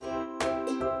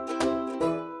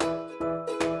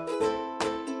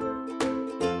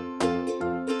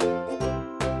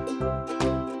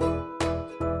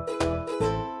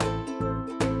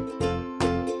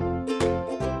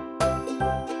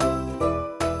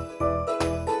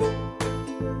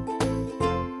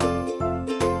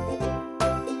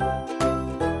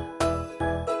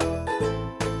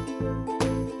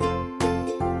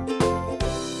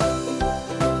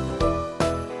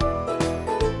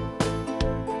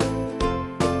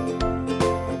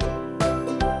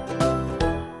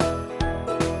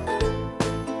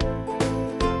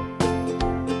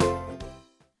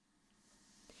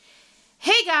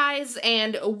guys,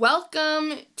 and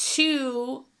welcome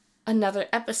to another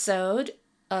episode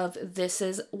of This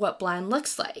Is What Blind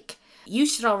Looks Like. You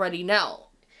should already know,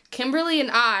 Kimberly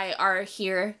and I are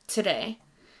here today,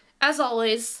 as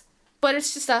always, but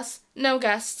it's just us, no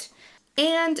guest.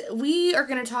 And we are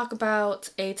going to talk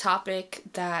about a topic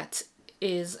that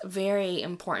is very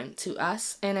important to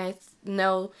us, and I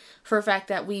know for a fact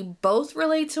that we both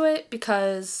relate to it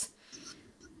because,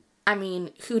 I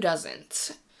mean, who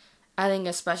doesn't? I think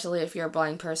especially if you're a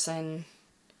blind person,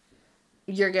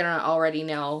 you're going to already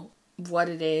know what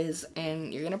it is,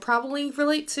 and you're going to probably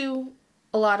relate to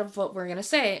a lot of what we're going to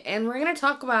say. And we're going to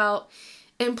talk about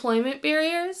employment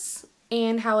barriers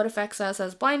and how it affects us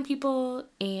as blind people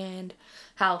and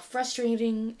how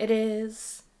frustrating it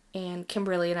is. And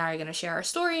Kimberly and I are going to share our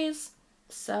stories.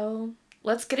 So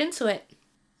let's get into it.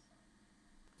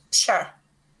 Sure.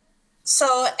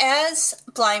 So as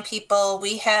blind people,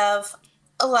 we have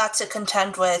a lot to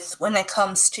contend with when it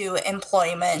comes to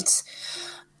employment.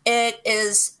 It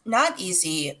is not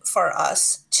easy for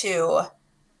us to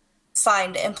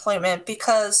find employment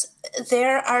because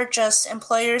there are just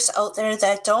employers out there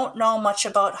that don't know much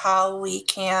about how we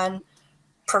can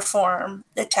perform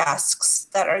the tasks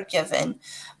that are given.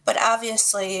 But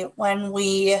obviously, when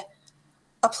we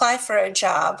apply for a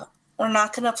job, we're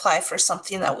not going to apply for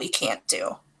something that we can't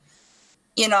do.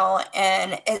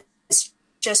 And it's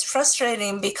just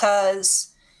frustrating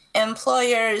because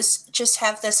employers just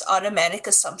have this automatic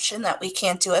assumption that we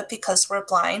can't do it because we're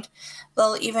blind.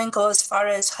 They'll even go as far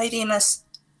as hiring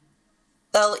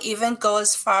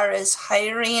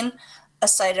a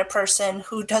sighted person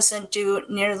who doesn't do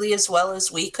nearly as well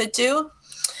as we could do.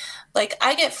 Like,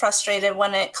 I get frustrated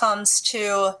when it comes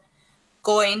to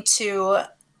going to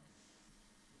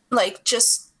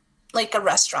just a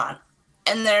restaurant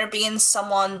and there being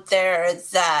someone there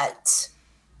that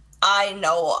I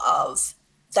know of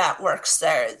that works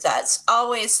there that's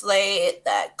always late,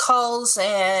 that calls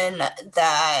in,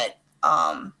 that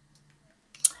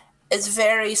is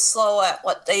very slow at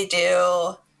what they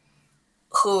do,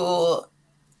 who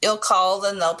you'll call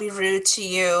and they'll be rude to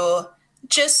you,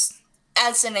 just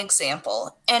as an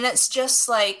example. And it's just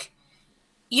like,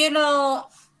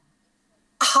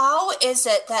 how is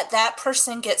it that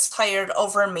person gets hired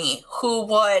over me, who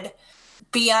would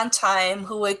be on time,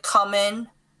 who would come in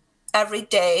every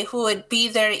day, who would be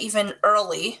there even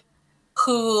early,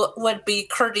 who would be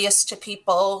courteous to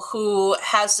people, who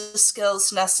has the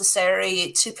skills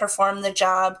necessary to perform the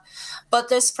job. But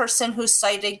this person who's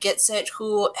sighted gets it,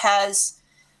 who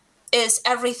is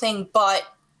everything but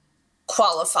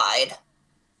qualified.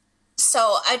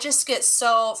 So I just get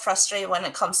so frustrated when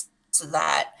it comes to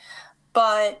that.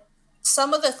 But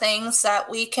some of the things that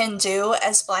we can do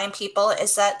as blind people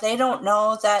is that they don't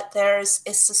know that there's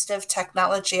assistive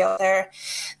technology out there.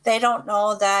 They don't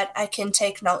know that I can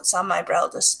take notes on my Braille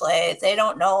display. They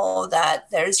don't know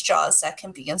that there's JAWS that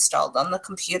can be installed on the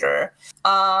computer.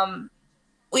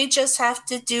 We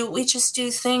just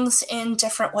do things in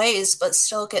different ways, but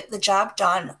still get the job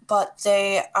done. But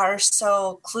they are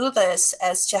so clueless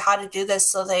as to how to do this,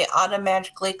 so they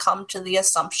automatically come to the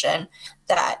assumption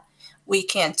that we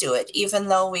can't do it. Even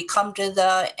though we come to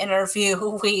the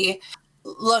interview, we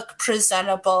look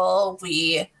presentable,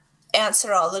 we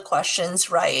answer all the questions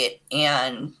right,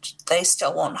 and they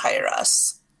still won't hire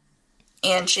us.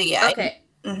 Angie, Okay.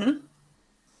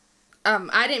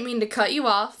 I didn't mean to cut you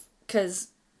off, because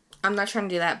I'm not trying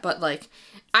to do that, but,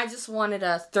 I just wanted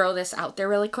to throw this out there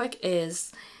really quick,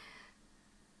 is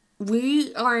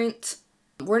we're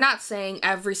not saying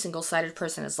every single sighted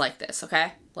person is like this,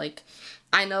 okay?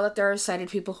 I know that there are sighted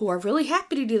people who are really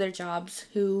happy to do their jobs,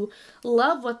 who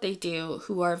love what they do,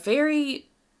 who are very,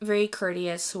 very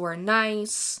courteous, who are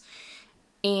nice,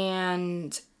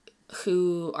 and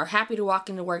who are happy to walk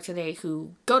into work today,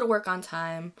 who go to work on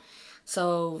time.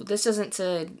 So this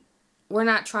we're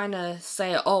not trying to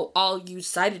say, oh, all you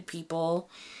sighted people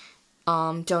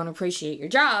don't appreciate your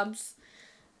jobs.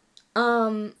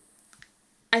 I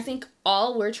think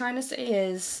all we're trying to say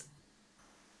is,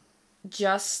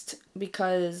 just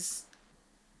because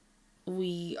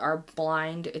we are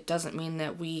blind, it doesn't mean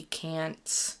that we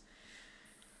can't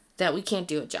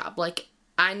do a job.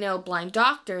 I know blind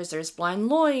doctors, there's blind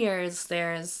lawyers,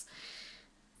 there's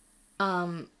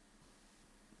blind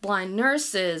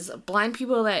nurses, blind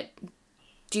people that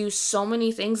do so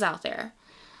many things out there.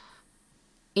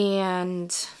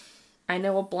 And I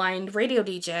know a blind radio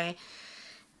DJ.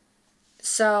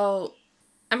 So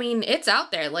it's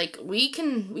out there. We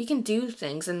can do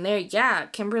things, and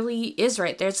Kimberly is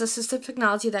right. There's assistive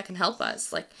technology that can help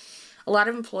us. A lot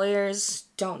of employers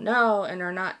don't know and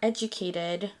are not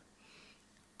educated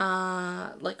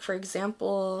Like, for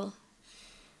example,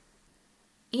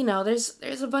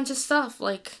 there's a bunch of stuff,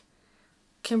 like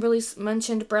Kimberly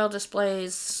mentioned Braille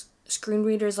displays, screen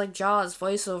readers like JAWS,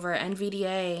 VoiceOver,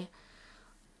 NVDA.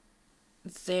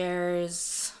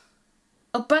 There's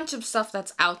a bunch of stuff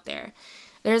that's out there.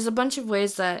 There's a bunch of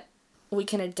ways that we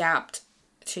can adapt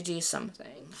to do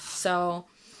something. So,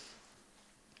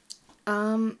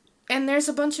 and there's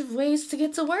a bunch of ways to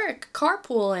get to work.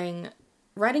 Carpooling,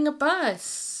 riding a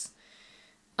bus.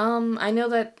 I know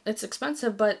that it's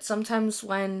expensive, but sometimes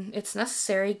when it's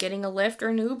necessary, getting a Lyft or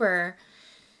an Uber,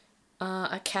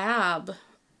 a cab,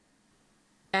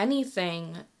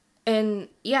 anything. And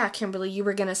yeah, Kimberly, you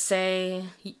were gonna say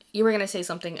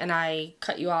something, and I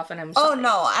cut you off, and I'm sorry. Oh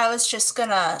no, I was just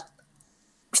gonna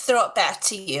throw it back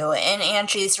to you. And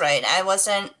Angie's right. I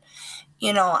wasn't,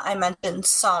 I mentioned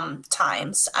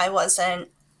sometimes. I wasn't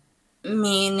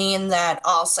meaning that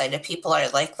all sighted people are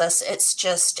like this. It's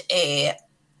just a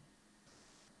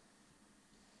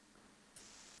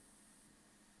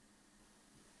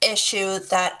issue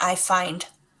that I find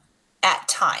at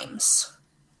times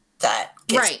that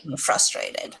gets me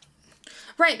frustrated.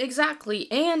 Right,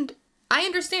 exactly. And I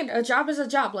understand a job is a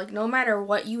job. Like, no matter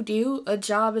what you do, a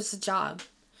job is a job.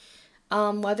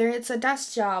 Whether it's a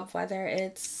desk job, whether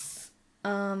it's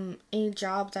a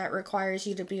job that requires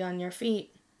you to be on your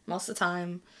feet most of the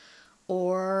time,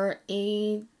 or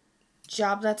a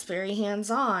job that's very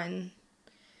hands-on.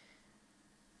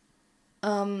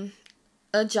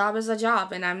 A job is a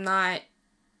job, and I'm never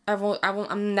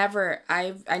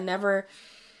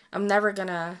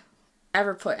gonna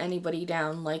ever put anybody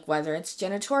down, like whether it's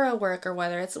janitorial work or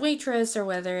whether it's a waitress or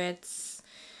whether it's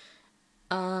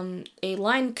a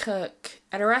line cook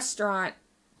at a restaurant,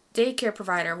 daycare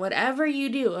provider, whatever you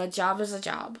do, a job is a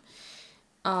job.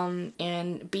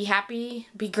 And be happy,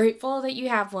 be grateful that you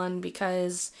have one,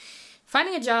 because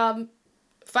finding a job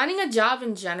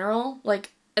in general,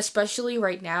 like especially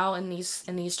right now in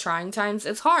these trying times,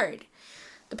 it's hard.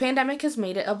 The pandemic has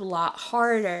made it a lot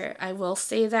harder, I will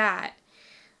say that.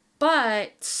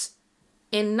 But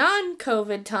in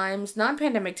non-COVID times,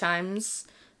 non-pandemic times,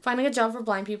 finding a job for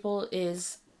blind people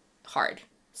is hard.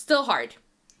 Still hard.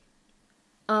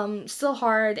 Still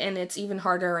hard, and it's even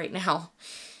harder right now.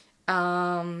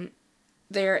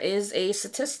 There is a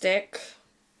statistic.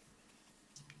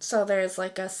 So there's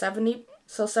like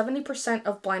 70%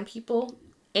 of blind people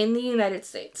in the United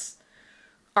States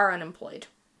are unemployed.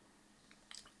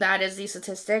 That is the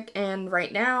statistic, and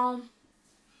right now,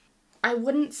 I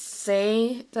wouldn't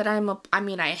say that I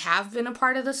have been a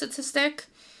part of the statistic,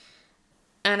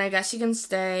 and I guess you can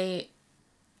say,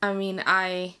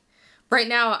 right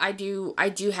now I do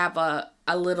have a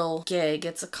little gig.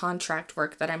 It's a contract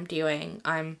work that I'm doing.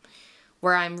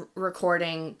 Where I'm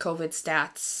recording COVID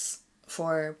stats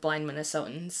for blind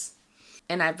Minnesotans.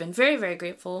 And I've been very, very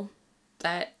grateful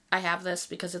that I have this,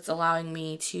 because it's allowing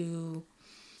me to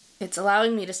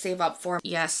save up for.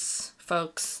 Yes,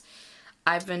 folks,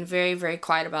 I've been very, very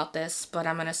quiet about this, but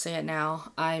I'm going to say it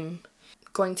now. I'm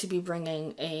going to be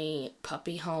bringing a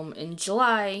puppy home in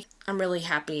July. I'm really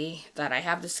happy that I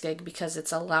have this gig, because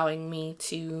it's allowing me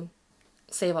to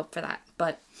save up for that.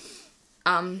 But,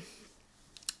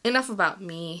 enough about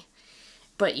me.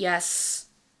 But yes,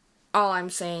 all I'm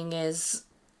saying is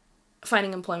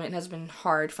finding employment has been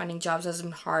hard. Finding jobs has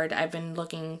been hard. I've been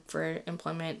looking for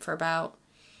employment for about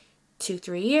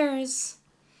 2-3 years.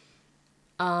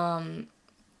 I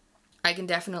can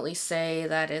definitely say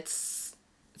that it's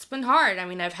been hard. I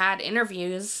mean, I've had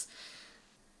interviews.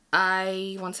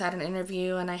 I once had an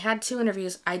interview, and I had 2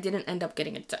 interviews. I didn't end up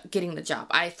getting the job.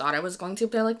 I thought I was going to.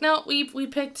 They're like, no, we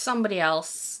picked somebody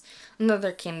else,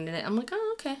 another candidate. I'm like,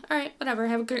 oh, okay, all right, whatever.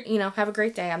 Have a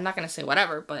great day. I'm not gonna say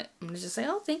whatever, but I'm gonna just say,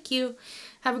 oh, thank you.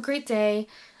 Have a great day.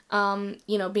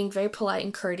 Being very polite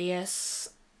and courteous,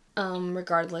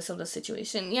 regardless of the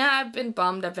situation. Yeah, I've been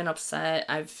bummed. I've been upset.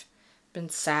 I've been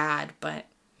sad, but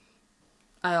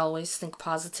I always think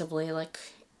positively, like,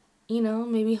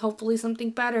 maybe hopefully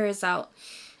something better is out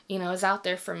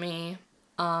there for me.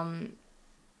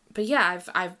 But yeah,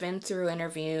 I've been through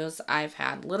interviews. I've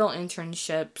had little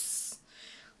internships,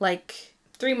 like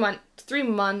 3-month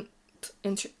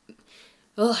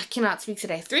I cannot speak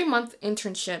today. 3-month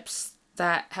internships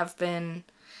that have been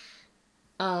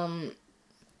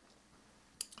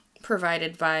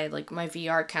provided by like my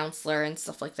VR counselor and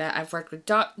stuff like that. I've worked with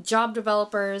job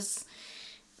developers.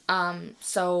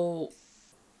 So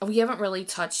we haven't really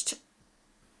touched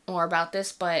more about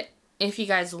this, but if you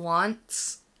guys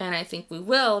want, and I think we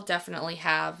will definitely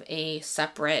have a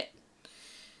separate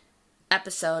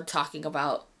episode talking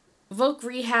about Voc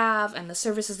Rehab and the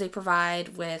services they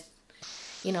provide with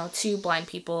to blind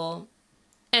people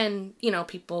and,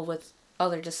 people with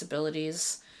other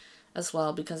disabilities as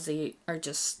well, because they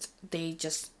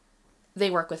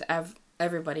work with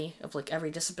everybody of like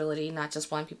every disability, not just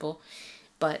blind people.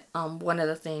 But one of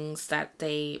the things that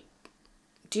they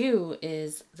do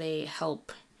is they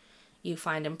help you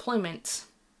find employment,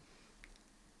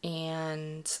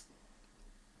 and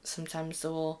sometimes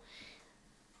they'll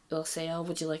say, oh,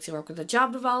 would you like to work with a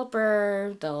job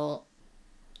developer? They'll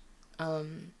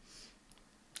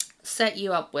set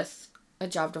you up with a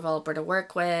job developer to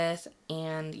work with,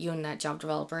 and you and that job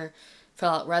developer fill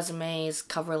out resumes,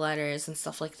 cover letters, and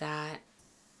stuff like that.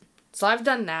 So I've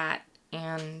done that,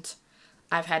 and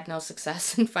I've had no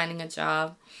success in finding a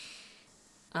job.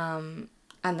 And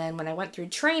then when I went through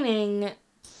training,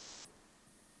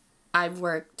 I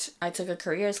took a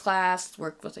careers class,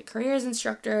 worked with a careers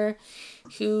instructor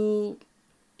who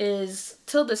is,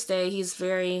 till this day, he's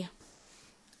very,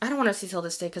 I don't want to say till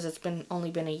this day because it's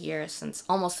only been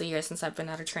almost a year since I've been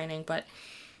out of training, but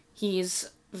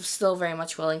he's still very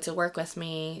much willing to work with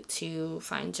me to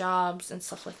find jobs and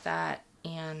stuff like that.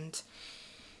 And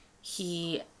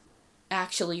he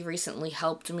actually recently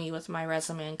helped me with my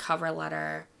resume and cover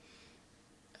letter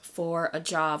for a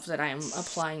job that I'm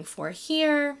applying for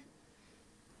here,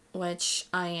 which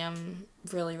I am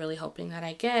really, really hoping that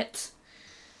I get.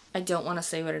 I don't want to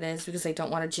say what it is because I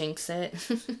don't want to jinx it.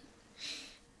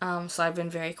 So I've been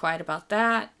very quiet about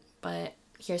that, but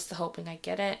here's to hoping I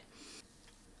get it.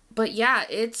 But yeah,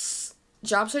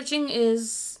 job searching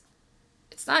it's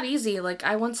not easy. Like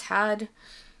I remember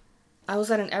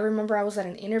I was at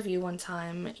an interview one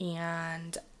time,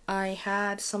 and I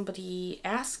had somebody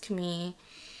ask me,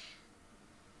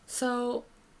 so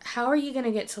how are you going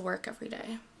to get to work every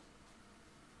day?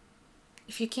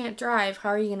 If you can't drive, how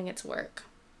are you going to get to work?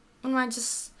 And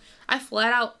I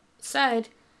flat out said,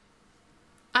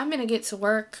 I'm going to get to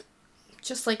work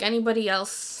just like anybody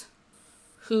else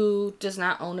who does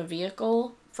not own a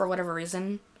vehicle for whatever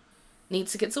reason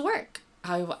needs to get to work.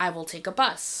 I will take a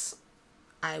bus.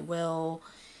 I will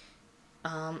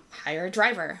hire a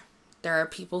driver. There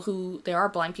are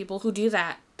blind people who do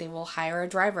that. They will hire a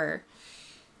driver.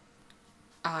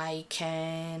 I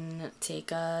can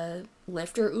take a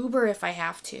Lyft or Uber if I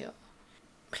have to.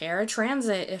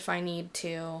 Paratransit if I need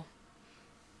to.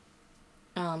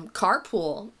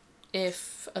 Carpool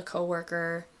if a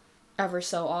coworker ever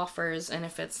so offers, and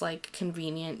if it's like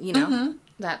convenient,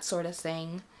 that sort of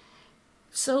thing.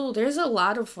 So there's a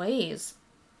lot of ways.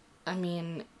 I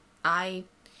mean, I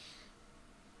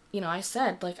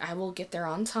said, like, I will get there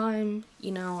on time,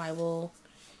 I will,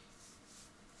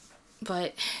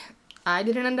 but I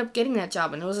didn't end up getting that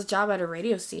job, and it was a job at a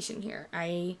radio station here.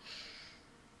 I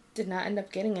did not end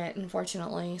up getting it,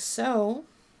 unfortunately. So,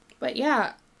 but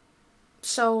yeah,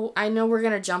 so I know we're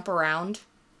going to jump around,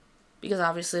 because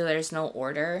obviously there's no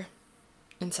order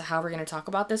into how we're going to talk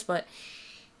about this, but,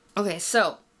 okay,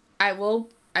 so, I will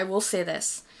say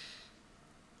this.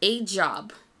 A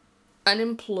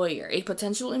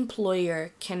potential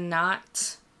employer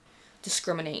cannot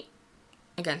discriminate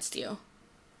against you,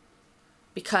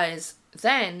 because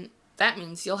then that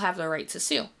means you'll have the right to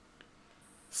sue.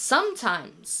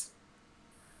 Sometimes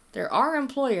there are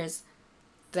employers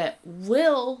that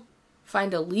will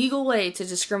find a legal way to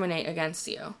discriminate against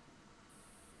you.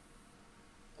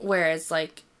 Whereas,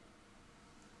 like,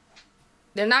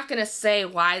 they're not going to say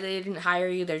why they didn't hire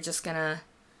you. They're just going to,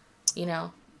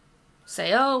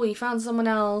 say, oh, we found someone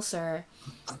else, or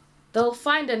they'll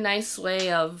find a nice way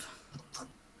of.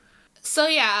 So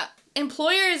yeah,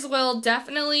 employers will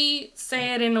definitely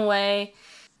say it in a way.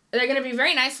 They're going to be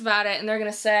very nice about it, and they're going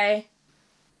to say,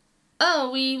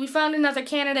 oh, we found another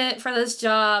candidate for this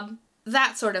job,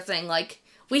 that sort of thing. Like,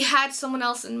 we had someone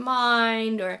else in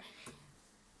mind,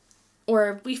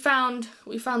 or we found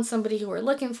somebody who we're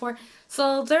looking for.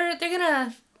 So they're going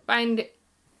to find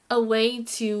a way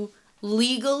to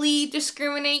legally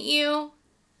discriminate you,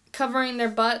 covering their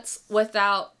butts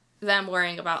without them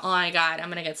worrying about, oh my god, I'm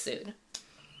gonna get sued.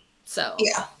 So,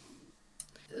 yeah.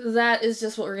 That is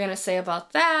just what we're gonna say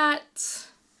about that.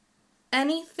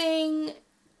 Anything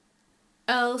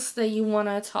else that you want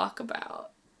to talk about?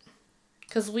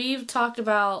 Because we've talked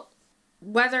about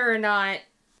whether or not,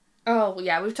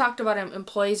 we've talked about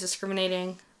employees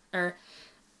discriminating,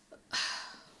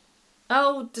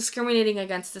 discriminating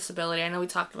against disability. I know we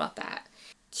talked about that.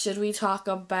 Should we talk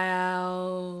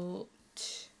about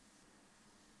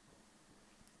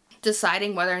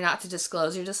deciding whether or not to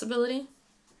disclose your disability?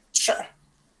 Sure.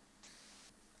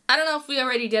 I don't know if we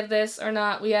already did this or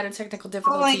not. We had a technical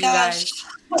difficulty, you guys.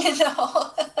 I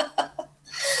know.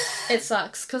 It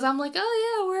sucks, because I'm like,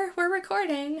 oh yeah, we're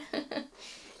recording.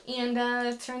 And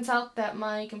it turns out that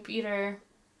my computer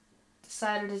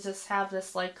decided to just have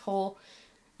this, like, whole,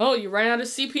 oh, you ran out of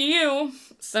CPU.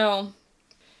 So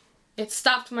it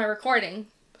stopped my recording.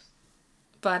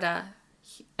 But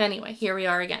anyway, here we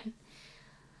are again.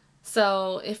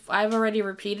 So if I've already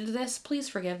repeated this, please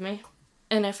forgive me.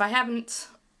 And if I haven't,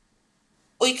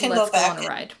 we can let's go back on a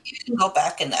ride. You can go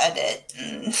back and edit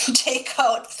and take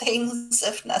out things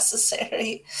if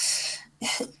necessary.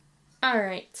 All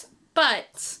right.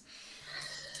 But,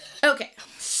 okay.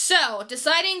 So,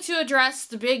 deciding to address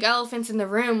the big elephant in the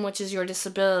room, which is your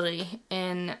disability,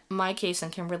 in my case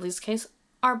and Kimberly's case,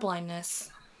 our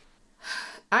blindness.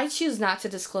 I choose not to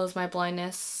disclose my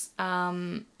blindness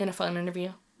in a phone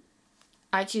interview.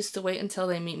 I choose to wait until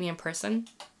they meet me in person,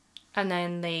 and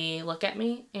then they look at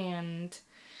me and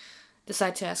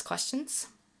decide to ask questions.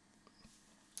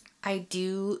 I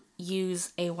do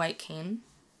use a white cane,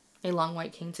 a long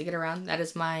white cane to get around. That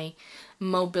is my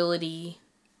mobility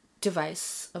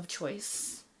device of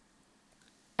choice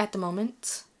at the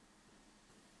moment.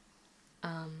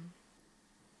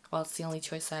 Well, it's the only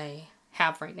choice I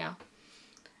have right now.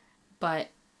 But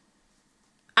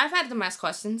I've had them ask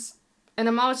questions, and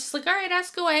I'm always just like, all right,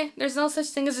 ask away. There's no such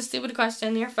thing as a stupid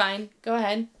question. You're fine. Go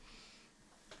ahead.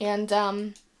 And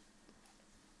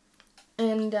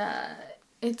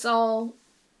it all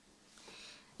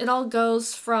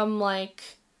goes from, like,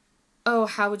 oh,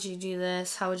 how would you do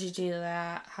this? How would you do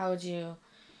that? How would you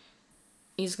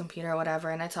use a computer or whatever?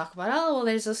 And I talk about, oh, well,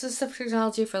 there's assistive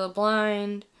technology for the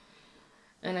blind.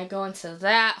 And I go into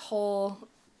that whole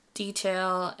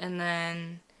detail and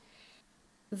then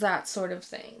that sort of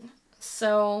thing.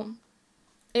 So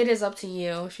it is up to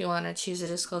you if you want to choose to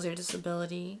disclose your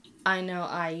disability. I know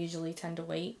I usually tend to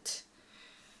wait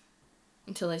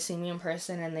until they see me in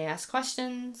person and they ask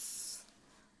questions.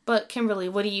 But Kimberly,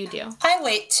 what do you do? I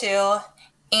wait too,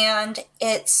 and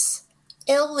it's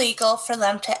illegal for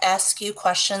them to ask you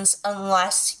questions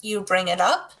unless you bring it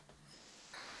up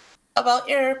about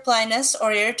your blindness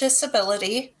or your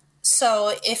disability.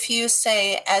 So if you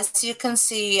say, as you can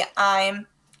see, I'm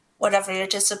whatever your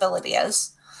disability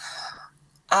is,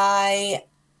 I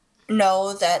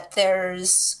know that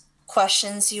there's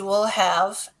questions you will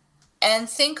have, and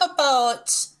think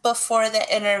about before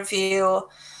the interview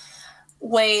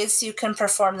ways you can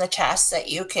perform the tasks that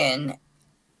you can.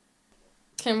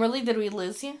 Kimberly, did we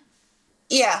lose you?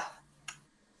 Yeah.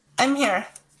 I'm here.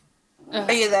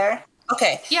 Are you there?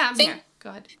 Okay. Yeah, I'm here.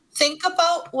 Go ahead. Think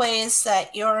about ways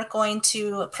that you're going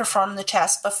to perform the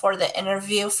task before the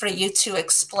interview for you to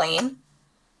explain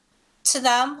to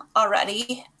them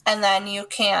already, and then you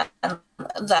can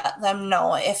let them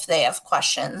know if they have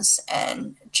questions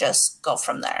and just go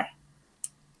from there.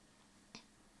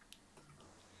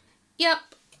 Yep.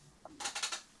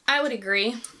 I would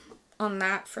agree on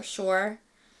that for sure.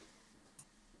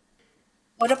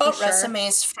 What about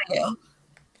resumes for you?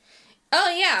 Oh,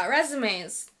 yeah,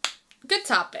 resumes. Good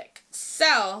topic.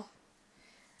 So,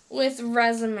 with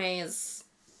resumes,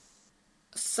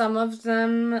 some of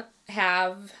them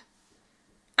have,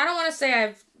 I don't want to say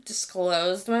I've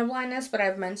disclosed my blindness, but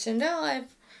I've mentioned, oh,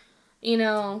 I've,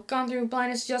 gone through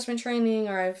blindness adjustment training,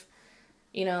 or I've,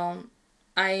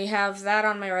 I have that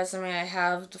on my resume. I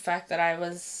have the fact that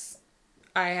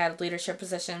I had leadership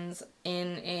positions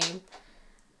in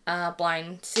a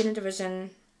blind student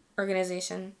division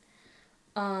organization.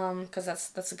 Because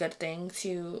that's a good thing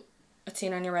to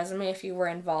attain on your resume if you were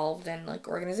involved in, like,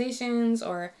 organizations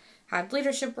or had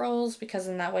leadership roles, because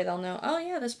in that way they'll know, oh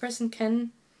yeah, this person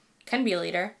can be a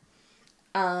leader.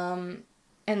 And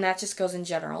that just goes in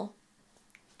general,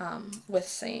 with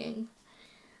saying.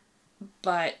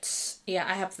 But yeah,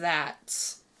 I have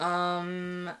that.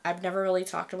 I've never really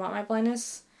talked about my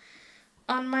blindness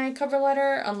on my cover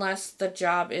letter unless the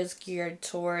job is geared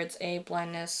towards a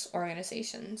blindness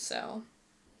organization. So,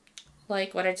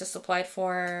 like what I just applied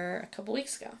for a couple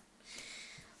weeks ago.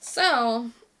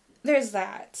 So, there's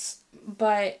that.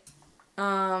 But,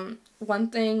 one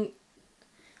thing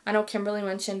I know Kimberly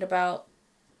mentioned about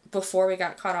before we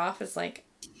got cut off is, like,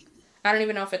 I don't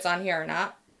even know if it's on here or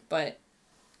not, but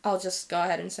I'll just go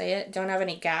ahead and say it. Don't have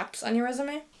any gaps on your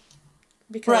resume.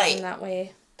 Because in that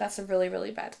way, that's a really,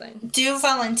 really bad thing. Do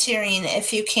volunteering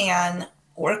if you can.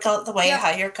 Work out the way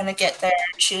how you're going to get there.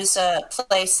 Choose a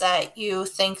place that you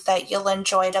think that you'll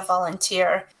enjoy to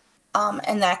volunteer.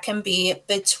 And that can be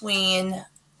between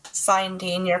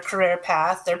finding your career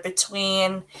path or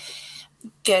between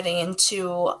getting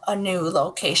to a new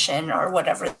location or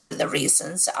whatever the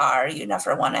reasons are. You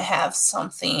never want to have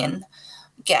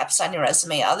gaps on your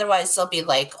resume. Otherwise, they'll be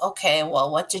like, okay, well,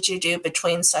 what did you do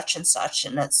between such and such?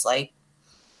 And it's like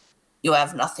you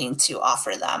have nothing to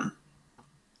offer them.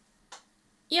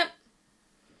 Yep.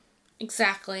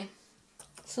 Exactly.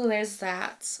 So there's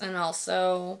that. And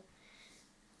also,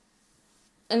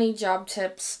 any job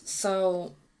tips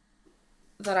so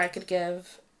that I could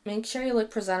give. Make sure you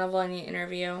look presentable in your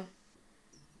interview.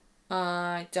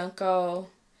 Don't go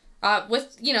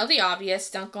with, the obvious.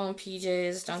 Don't go in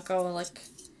PJs. Don't go,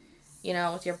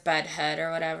 with your bed head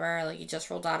or whatever. Like, you just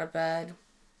rolled out of bed.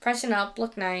 Freshen up.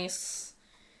 Look nice.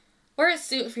 Wear a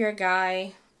suit if you're a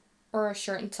guy. Or a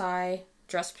shirt and tie.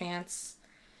 Dress pants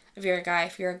if you're a guy.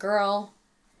 If you're a girl,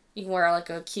 you can wear,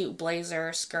 a cute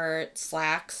blazer, skirt,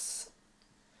 slacks.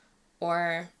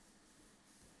 Or,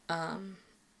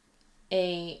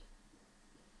 a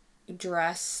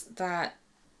dress that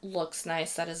looks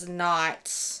nice, that is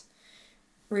not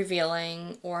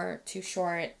revealing or too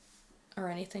short or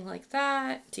anything like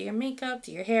that. Do your makeup,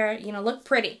 do your hair, look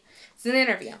pretty. It's an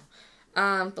interview.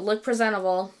 But look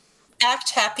presentable.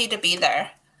 Act happy to be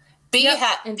there. Be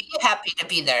happy to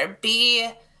be there.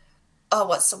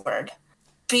 What's the word?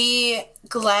 Be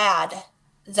glad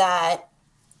that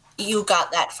you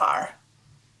got that far.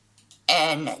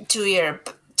 And do your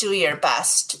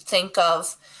best. Think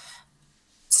of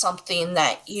something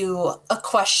a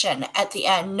question at the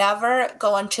end. Never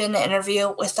go into an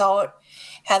interview without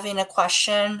having a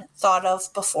question thought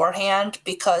of beforehand,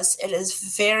 because it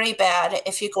is very bad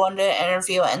if you go into an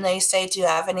interview and they say, do you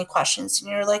have any questions?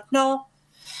 And you're like, no.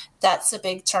 That's a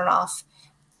big turnoff.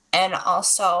 And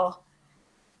also,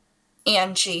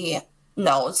 Angie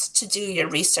knows to do your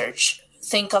research.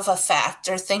 Think of a fact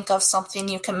or think of something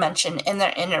you can mention in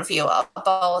their interview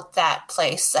about that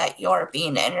place that you're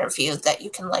being interviewed that you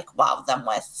can wow them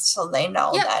with, so they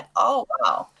know that, oh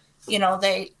wow,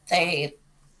 they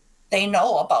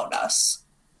know about us.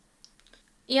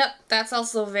 Yep, that's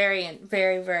also very,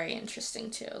 very, very interesting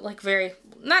too. Very,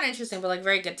 not interesting, but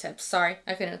very good tips. Sorry,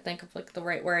 I couldn't think of the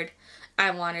right word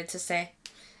I wanted to say.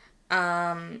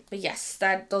 But yes,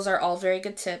 those are all very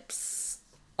good tips.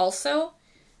 Also,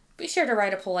 be sure to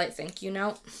write a polite thank you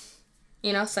note.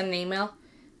 Send an email.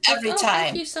 Every time.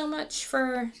 Thank you so much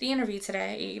for the interview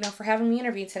today. For having me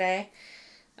interview today.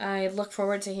 I look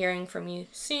forward to hearing from you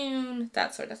soon.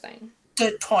 That sort of thing.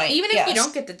 Good point. Even if you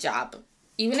don't get the job.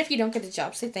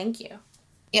 Say thank you.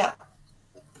 Yeah.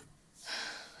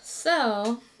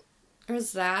 So,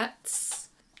 there's that.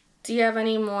 Do you have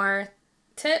any more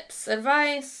tips,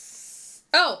 advice?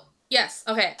 Oh, yes.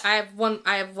 Okay, I have one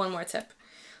more tip.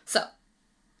 So,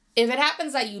 if it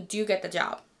happens that you do get the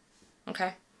job,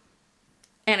 okay?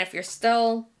 And if you're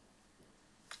still,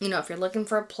 if you're looking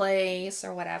for a place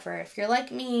or whatever, if you're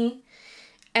like me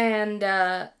and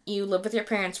you live with your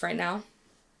parents right now,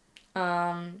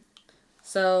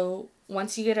 so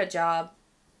once you get a job,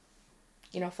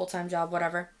 full-time job,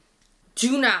 whatever,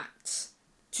 do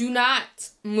not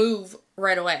move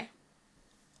right away.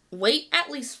 Wait at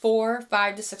least 4,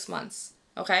 5 to 6 months,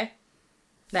 okay?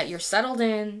 That you're settled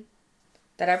in,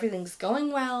 that everything's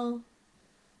going well,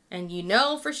 and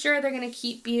for sure they're going to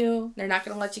keep you. They're not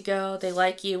going to let you go. They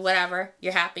like you, whatever.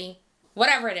 You're happy.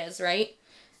 Whatever it is, right?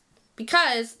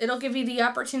 Because it'll give you the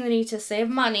opportunity to save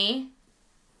money,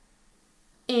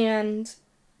 and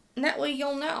that way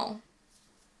you'll know.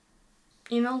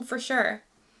 For sure.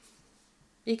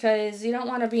 Because you don't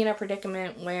want to be in a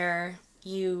predicament where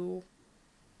you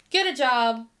get a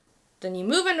job, then you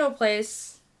move into a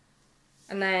place,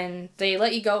 and then they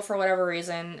let you go for whatever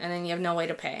reason, and then you have no way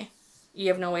to pay. You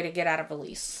have no way to get out of a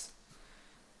lease.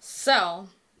 So,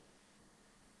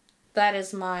 that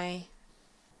is my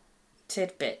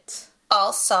tidbit.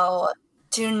 Also,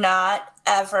 do not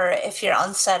ever, if you're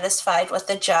unsatisfied with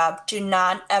the job, do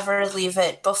not ever leave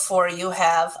it before you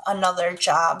have another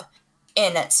job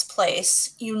in its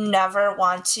place. You never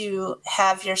want to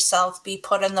have yourself be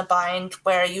put in the bind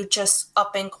where you just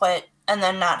up and quit and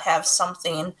then not have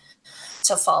something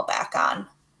to fall back on.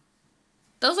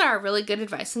 Those are really good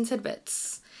advice and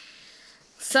tidbits.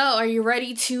 So, are you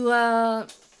ready to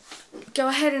go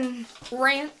ahead and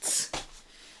rant?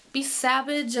 Be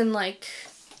savage and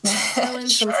throw in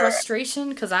some frustration?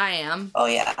 Because I am. Oh,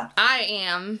 yeah. I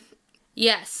am.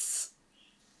 Yes.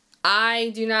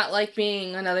 I do not like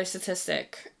being another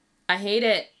statistic. I hate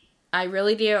it. I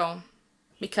really do.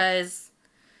 Because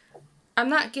I'm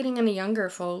not getting any younger,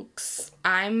 folks.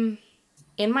 I'm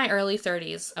in my early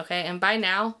 30s, okay? And by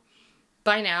now,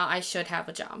 I should have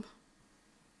a job.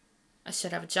 I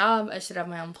should have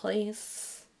my own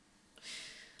place.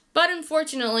 But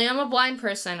unfortunately, I'm a blind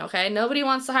person, okay? Nobody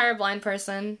wants to hire a blind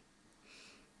person.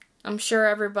 I'm sure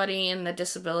everybody in the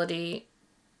disability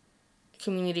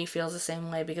community feels the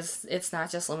same way, because it's not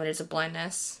just limited to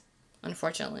blindness,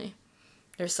 unfortunately.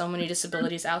 There's so many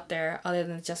disabilities out there other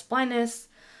than just blindness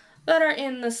that are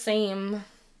in the same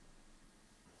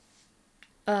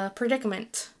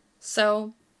predicament.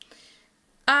 So,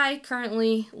 I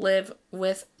currently live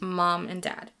with mom and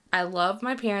dad. I love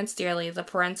my parents dearly. The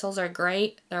parentals are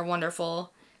great. They're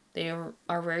wonderful. They are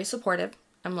very supportive.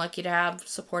 I'm lucky to have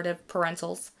supportive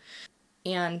parentals.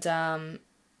 And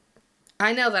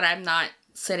I know that I'm not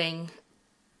sitting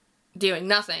doing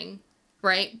nothing,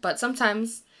 right? But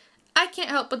sometimes I can't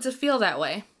help but to feel that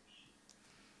way.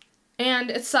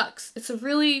 And it sucks. It's a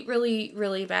really, really,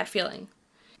 really bad feeling.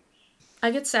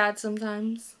 I get sad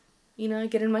sometimes. You know, I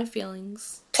get in my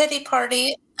feelings. Pity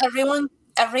party. Everyone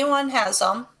has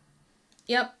them.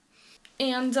 Yep.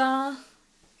 And,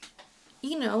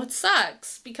 you know, it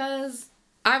sucks because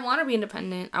I want to be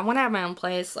independent. I want to have my own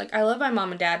place. Like, I love my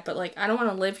mom and dad, but, like, I don't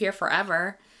want to live here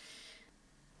forever.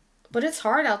 But it's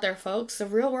hard out there, folks. The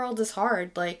real world is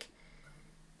hard. Like,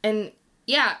 and,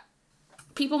 yeah,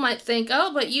 people might think,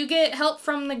 oh, but you get help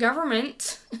from the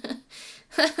government.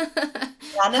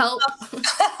 Help.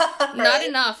 Right? Not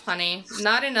enough, honey.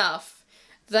 Not enough.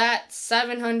 That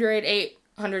 $700,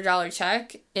 $800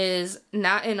 check is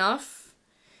not enough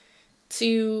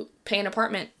to pay an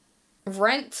apartment.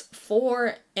 Rent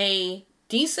for a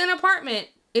decent apartment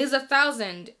is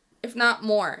 $1,000, if not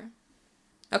more.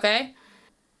 Okay?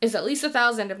 Is at least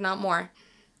 $1,000, if not more.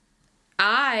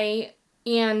 I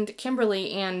and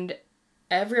Kimberly and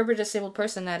every other disabled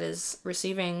person that is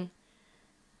receiving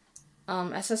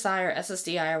SSI or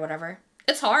SSDI or whatever,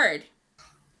 it's hard.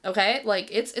 Okay? Like,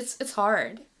 it's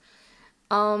hard.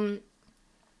 And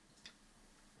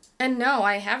no,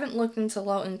 I haven't looked into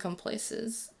low-income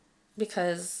places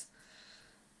because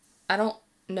I don't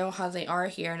know how they are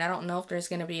here, and I don't know if there's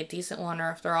going to be a decent one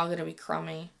or if they're all going to be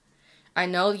crummy. I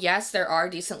know, yes, there are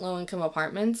decent low-income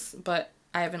apartments, but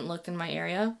I haven't looked in my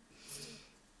area.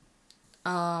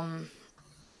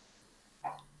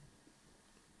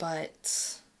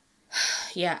 But,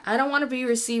 yeah, I don't want to be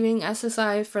receiving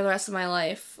SSI for the rest of my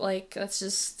life. Like, that's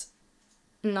just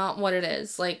not what it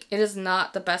is. Like, it is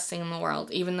not the best thing in the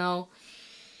world, even though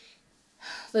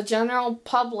the general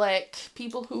public,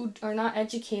 people who are not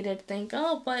educated, think,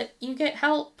 oh, but you get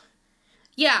help.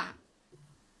 Yeah,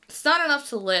 it's not enough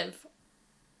to live.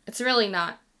 It's really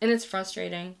not. And it's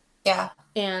frustrating. Yeah.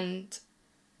 And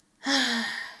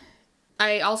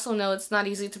I also know it's not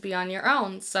easy to be on your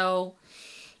own. So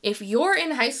if you're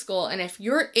in high school and if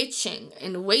you're itching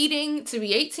and waiting to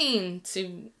be 18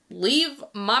 to leave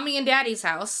mommy and daddy's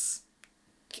house,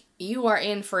 you are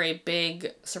in for a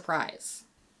big surprise.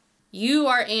 You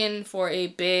are in for a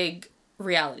big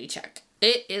reality check.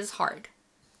 It is hard.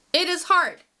 It is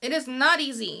hard. It is not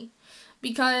easy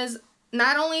because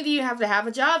not only do you have to have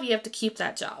a job, you have to keep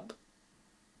that job.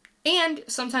 And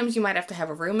sometimes you might have to have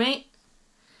a roommate.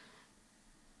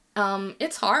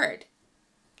 It's hard.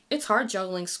 It's hard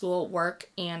juggling school, work,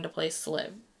 and a place to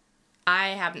live. I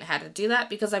haven't had to do that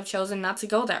because I've chosen not to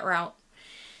go that route.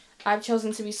 I've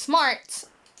chosen to be smart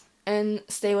and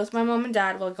stay with my mom and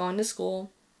dad while going to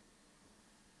school.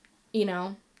 You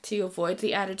know, to avoid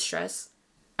the added stress.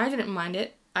 I didn't mind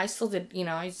it. I still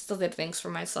did things for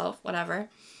myself, whatever.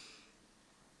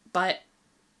 But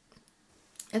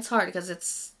it's hard because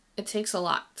it takes a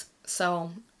lot.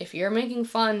 So if you're making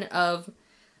fun of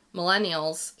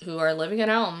millennials who are living at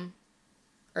home,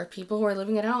 or people who are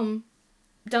living at home,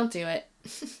 don't do it.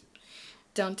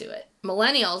 Don't do it.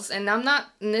 Millennials, and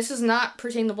this is not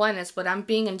pertaining to blindness, but I'm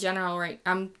speaking in general right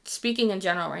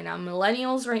now.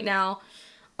 Millennials right now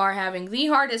are having the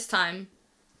hardest time,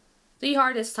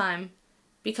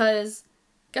 because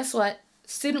guess what?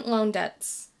 Student loan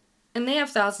debts. And they have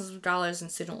thousands of dollars in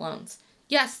student loans.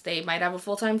 Yes, they might have a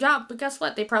full-time job, but guess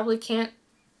what? They probably can't,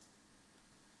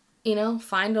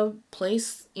 find a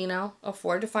place,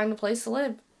 afford to find a place to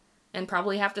live. And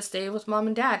probably have to stay with mom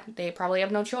and dad. They probably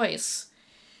have no choice.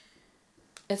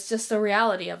 It's just the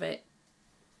reality of it.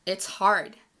 It's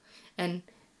hard. And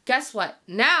guess what?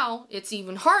 Now it's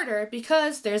even harder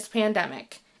because there's a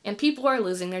pandemic. And people are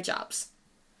losing their jobs.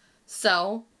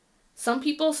 So some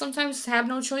people sometimes have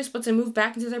no choice but to move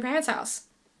back into their parents' house.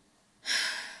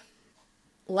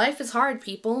 Life is hard,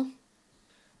 people.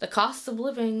 The cost of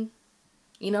living,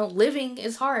 living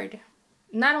is hard.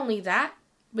 Not only that,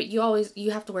 but you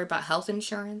have to worry about health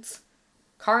insurance,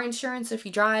 car insurance if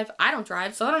you drive. I don't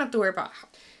drive, so I don't have to worry about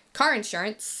car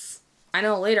insurance. I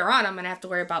know later on I'm going to have to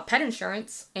worry about pet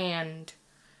insurance and,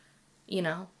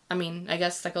 I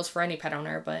guess that goes for any pet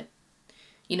owner, but,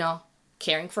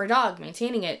 caring for a dog,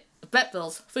 maintaining it, vet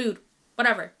bills, food,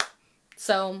 whatever.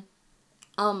 So,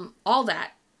 all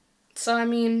that. So,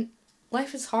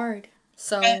 life is hard.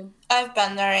 So I've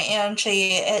been there,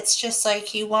 Angie. It's just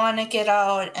like you want to get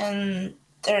out and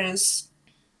there's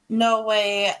no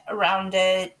way around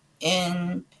it,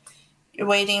 and you're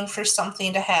waiting for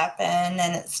something to happen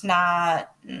and it's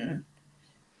not. And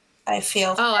I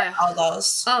feel all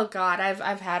those. Oh God,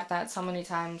 I've had that so many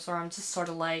times where I'm just sort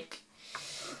of like,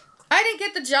 I didn't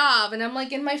get the job, and I'm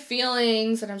like in my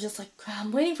feelings, and I'm just like,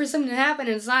 I'm waiting for something to happen,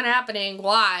 and it's not happening.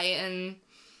 Why? And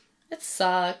it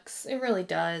sucks. It really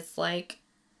does. Like,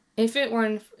 if it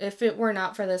were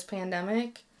not for this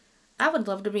pandemic, I would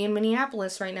love to be in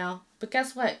Minneapolis right now. But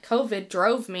guess what? COVID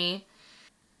drove me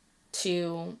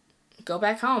to go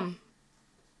back home.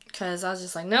 Because I was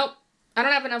just like, nope, I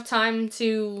don't have enough time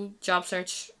to job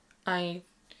search. No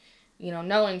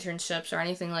internships or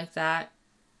anything like that.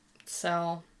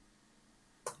 So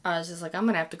I was just like, I'm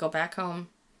going to have to go back home.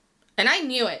 And I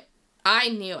knew it.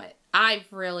 I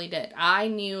really did. I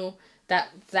knew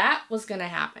that was going to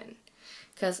happen.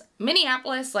 Because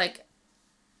Minneapolis, like,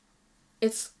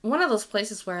 it's one of those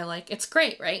places where, like, it's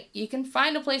great, right? You can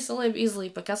find a place to live easily,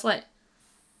 but guess what?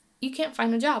 You can't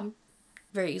find a job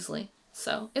very easily.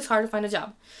 So it's hard to find a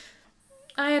job.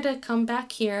 I had to come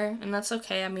back here, and that's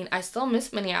okay. I mean, I still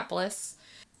miss Minneapolis,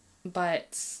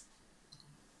 but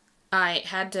I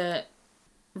had to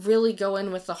really go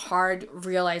in with the hard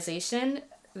realization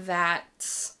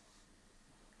that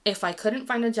if I couldn't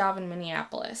find a job in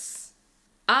Minneapolis,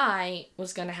 I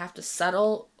was going to have to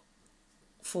settle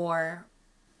for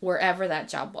wherever that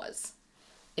job was.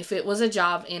 If it was a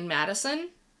job in Madison,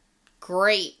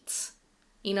 great.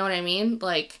 You know what I mean?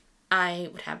 Like, I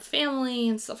would have family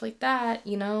and stuff like that,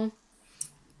 you know?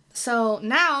 So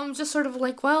now I'm just sort of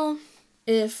like, well,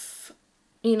 if,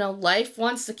 life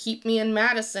wants to keep me in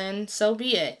Madison, so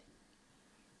be it.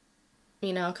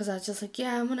 Because I was just like,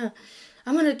 yeah, I'm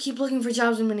gonna keep looking for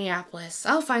jobs in Minneapolis.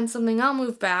 I'll find something, I'll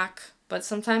move back. But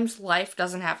sometimes life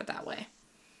doesn't have it that way.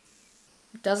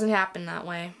 It doesn't happen that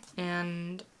way,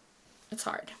 and it's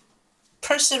hard.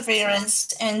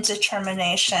 Perseverance and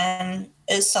determination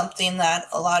is something that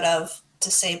a lot of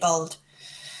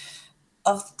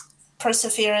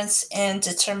perseverance and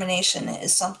determination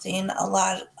is something a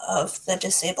lot of the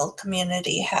disabled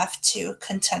community have to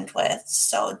contend with.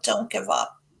 So don't give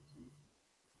up.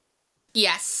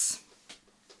 Yes.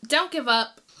 Don't give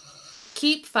up.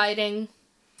 Keep fighting.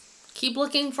 Keep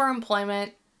looking for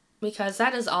employment, because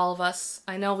that is all of us.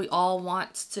 I know we all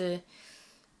want to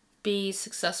be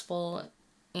successful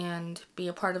and be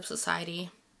a part of society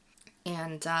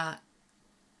and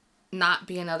not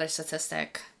be another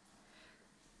statistic.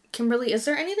 Kimberly, is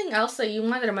there anything else that you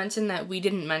wanted to mention that we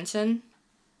didn't mention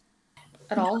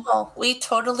at all? No, we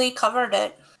totally covered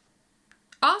it.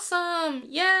 Awesome!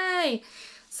 Yay!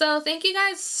 So thank you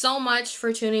guys so much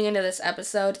for tuning into this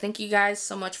episode. Thank you guys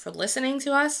so much for listening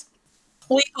to us.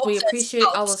 We appreciate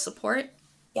all the support.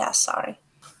 Yeah, sorry.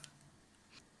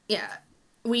 Yeah,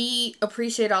 we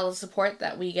appreciate all the support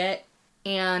that we get.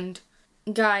 And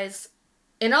guys,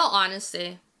 in all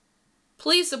honesty,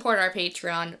 please support our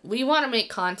Patreon. We want to make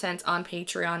content on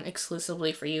Patreon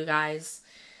exclusively for you guys.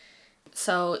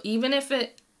 So even if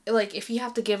if you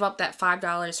have to give up that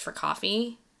 $5 for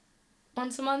coffee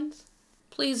once a month,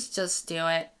 please just do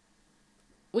it.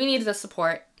 We need the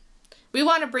support. We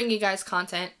want to bring you guys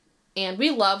content, and we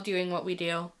love doing what we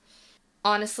do.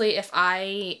 Honestly, if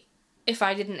I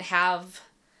didn't have,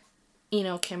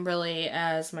 Kimberly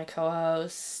as my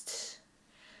co-host,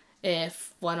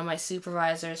 if one of my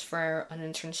supervisors for an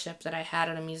internship that I had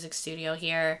at a music studio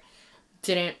here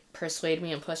didn't persuade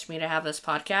me and push me to have this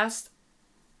podcast,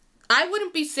 I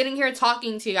wouldn't be sitting here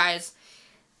talking to you guys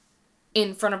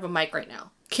in front of a mic right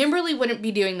now. Kimberly wouldn't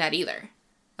be doing that either.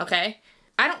 Okay?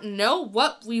 I don't know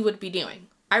what we would be doing.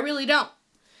 I really don't.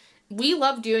 We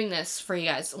love doing this for you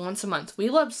guys once a month. We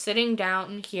love sitting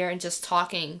down here and just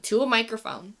talking to a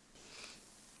microphone.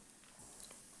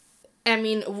 I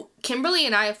mean, Kimberly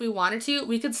and I, if we wanted to,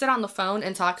 we could sit on the phone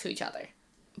and talk to each other.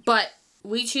 But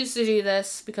we choose to do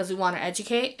this because we want to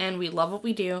educate and we love what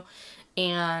we do.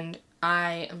 And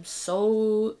I am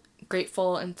so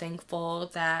grateful and thankful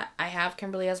that I have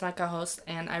Kimberly as my co-host,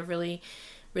 and I really,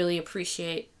 really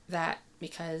appreciate that,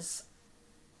 because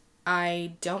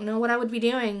I don't know what I would be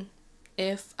doing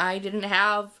if I didn't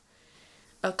have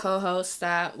a co-host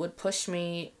that would push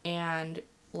me and,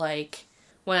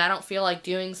 when I don't feel like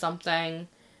doing something,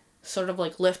 sort of,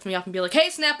 lift me up and be like, hey,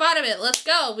 snap out of it, let's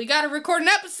go, we gotta record an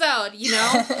episode,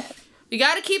 we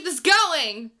gotta keep this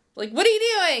going, what are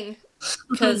you doing?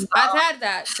 Because I've had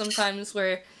that sometimes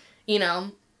where,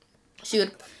 she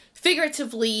would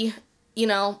figuratively,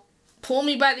 pull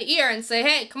me by the ear and say,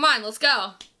 hey, come on, let's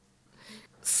go.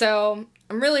 So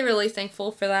I'm really, really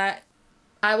thankful for that.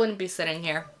 I wouldn't be sitting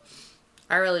here.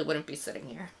 I really wouldn't be sitting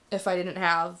here if I didn't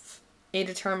have a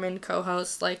determined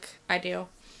co-host like I do.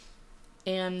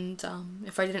 And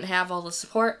if I didn't have all the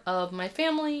support of my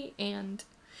family and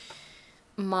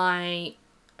my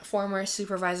former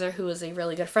supervisor, who is a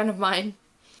really good friend of mine,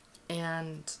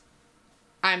 and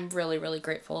I'm really, really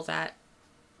grateful that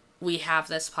we have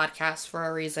this podcast for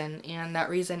a reason, and that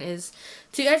reason is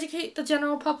to educate the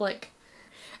general public.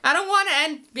 I don't want to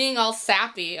end being all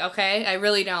sappy, okay? I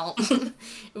really don't.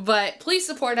 But please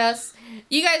support us.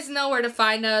 You guys know where to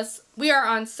find us. We are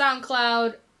on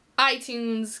SoundCloud,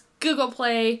 iTunes, Google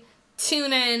Play,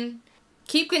 TuneIn.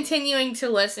 Keep continuing to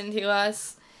listen to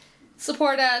us.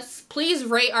 Support us. Please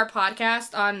rate our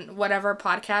podcast on whatever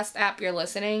podcast app you're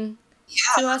listening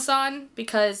to us on,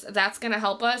 because that's going to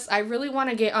help us. I really want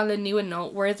to get on the new and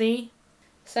noteworthy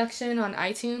section on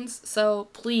iTunes. So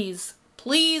please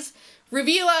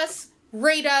review us,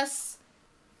 rate us.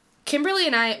 Kimberly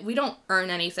and I, we don't earn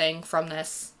anything from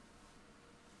this.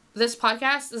 This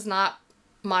podcast is not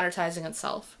monetizing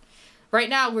itself. Right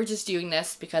now, we're just doing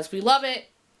this because we love it.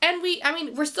 And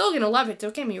we're still going to love it,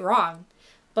 don't get me wrong.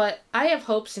 But I have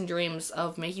hopes and dreams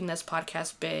of making this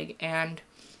podcast big and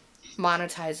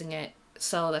monetizing it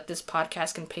so that this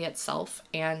podcast can pay itself,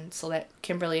 and so that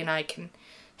Kimberly and I can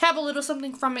have a little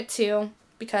something from it too,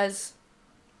 because,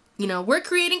 we're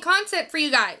creating content for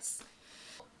you guys.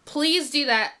 Please do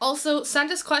that. Also, send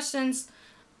us questions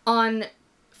on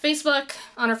Facebook,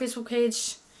 on our Facebook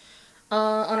page,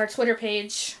 on our Twitter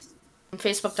page,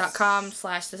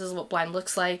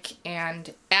 facebook.com/thisiswhatblindlookslike,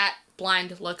 and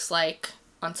 @blindlookslike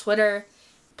on Twitter.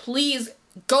 Please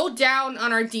go down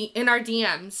on in our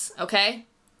DMs, okay?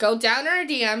 Go down in our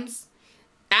DMs,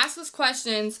 ask us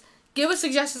questions, give us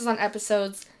suggestions on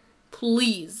episodes,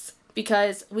 please,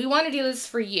 because we want to do this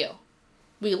for you.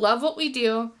 We love what we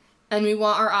do, and we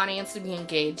want our audience to be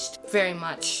engaged very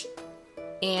much.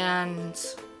 And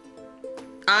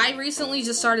I recently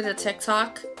just started a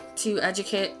TikTok to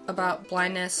educate about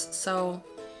blindness, so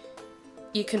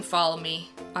you can follow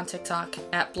me on TikTok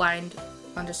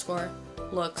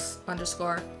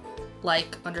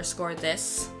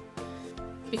 @blind_looks_like_this,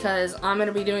 because I'm going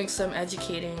to be doing some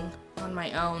educating on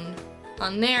my own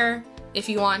on there. If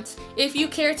you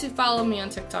care to follow me on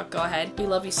TikTok, go ahead. We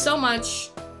love you so much,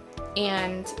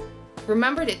 and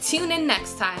remember to tune in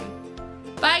next time.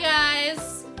 Bye,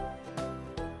 guys!